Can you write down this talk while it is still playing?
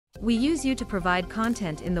We use you to provide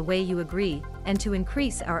content in the way you agree, and to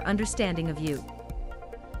increase our understanding of you.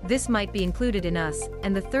 This might be included in us,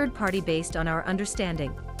 and the third party based on our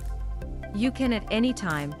understanding. You can at any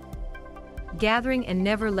time gathering and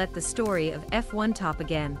never let the story of F1 top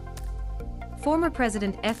again. Former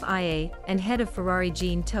President FIA and head of Ferrari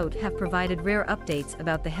Jean Todt have provided rare updates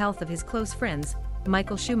about the health of his close friends,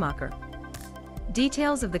 Michael Schumacher.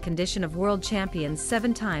 Details of the condition of world champions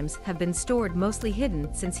 7 times have been stored, mostly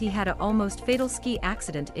hidden since he had an almost fatal ski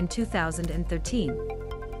accident in 2013.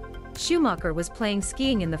 Schumacher was playing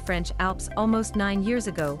skiing in the French Alps almost 9 years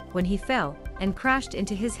ago when he fell and crashed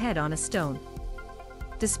into his head on a stone.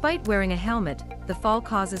 Despite wearing a helmet, the fall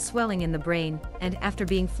causes swelling in the brain, and after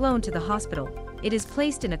being flown to the hospital, it is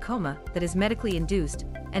placed in a coma that is medically induced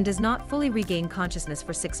and does not fully regain consciousness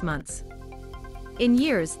for 6 months. In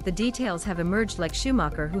years, the details have emerged like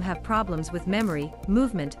Schumacher who have problems with memory,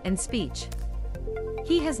 movement, and speech.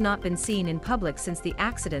 He has not been seen in public since the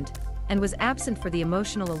accident and was absent for the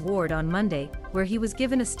emotional award on Monday, where he was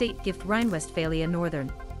given a state gift Rhine-Westphalia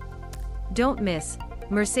Northern. Don't miss,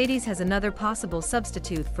 Mercedes has another possible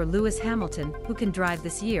substitute for Lewis Hamilton who can drive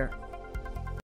this year.